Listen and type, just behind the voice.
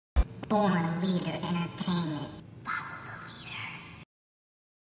Born Leader Entertainment. Follow the leader.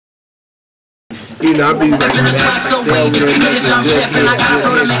 You know, I be like that. So weak, niggas jump ship and I gotta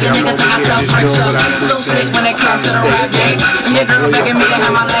throw the nigga to myself first up. So sick when it comes to the rap game. Your girl begging me to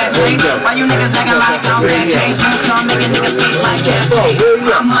have my last name. Why you niggas acting like I'm that change? You come making niggas skate like Jaccpot.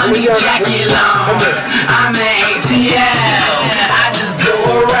 I'm honey Jackie Long. I'm an ATL. I just do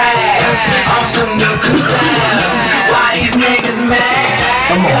a rap on some new concepts. Why these niggas mad?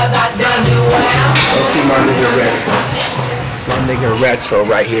 Cause I does it well. Let's see my nigga Retro. It's my nigga Retro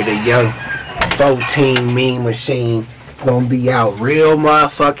right here, the young 14 mean machine. Gonna be out real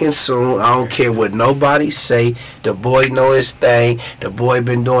motherfucking soon. I don't care what nobody say. The boy know his thing. The boy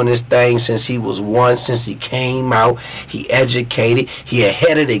been doing his thing since he was 1, since he came out. He educated. He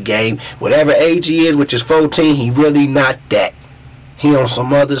ahead of the game. Whatever age he is, which is 14, he really not that. He on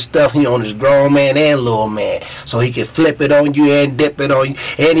some other stuff. He on his grown man and little man. So he can flip it on you and dip it on you.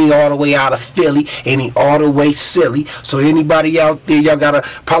 And he all the way out of Philly. And he all the way silly. So anybody out there, y'all got a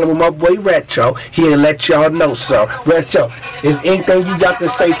problem with my boy Retro, he'll let y'all know so. Retro, is anything you got to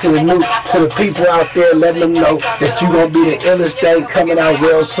say to the people out there, letting them know that you gonna be the illest thing coming out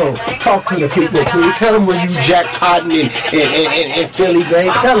real soon? Talk to the people, please. Tell them where you jackpotting in Philly,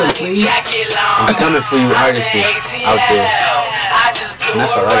 man. Tell them, please. I'm coming for you artists out there. And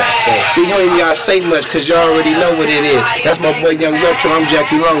that's all I gotta say. See, you ain't gotta say much because you already know what it is. That's my boy Young Retro. I'm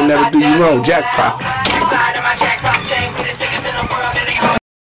Jackie Long. Never do you wrong. Jaccpot.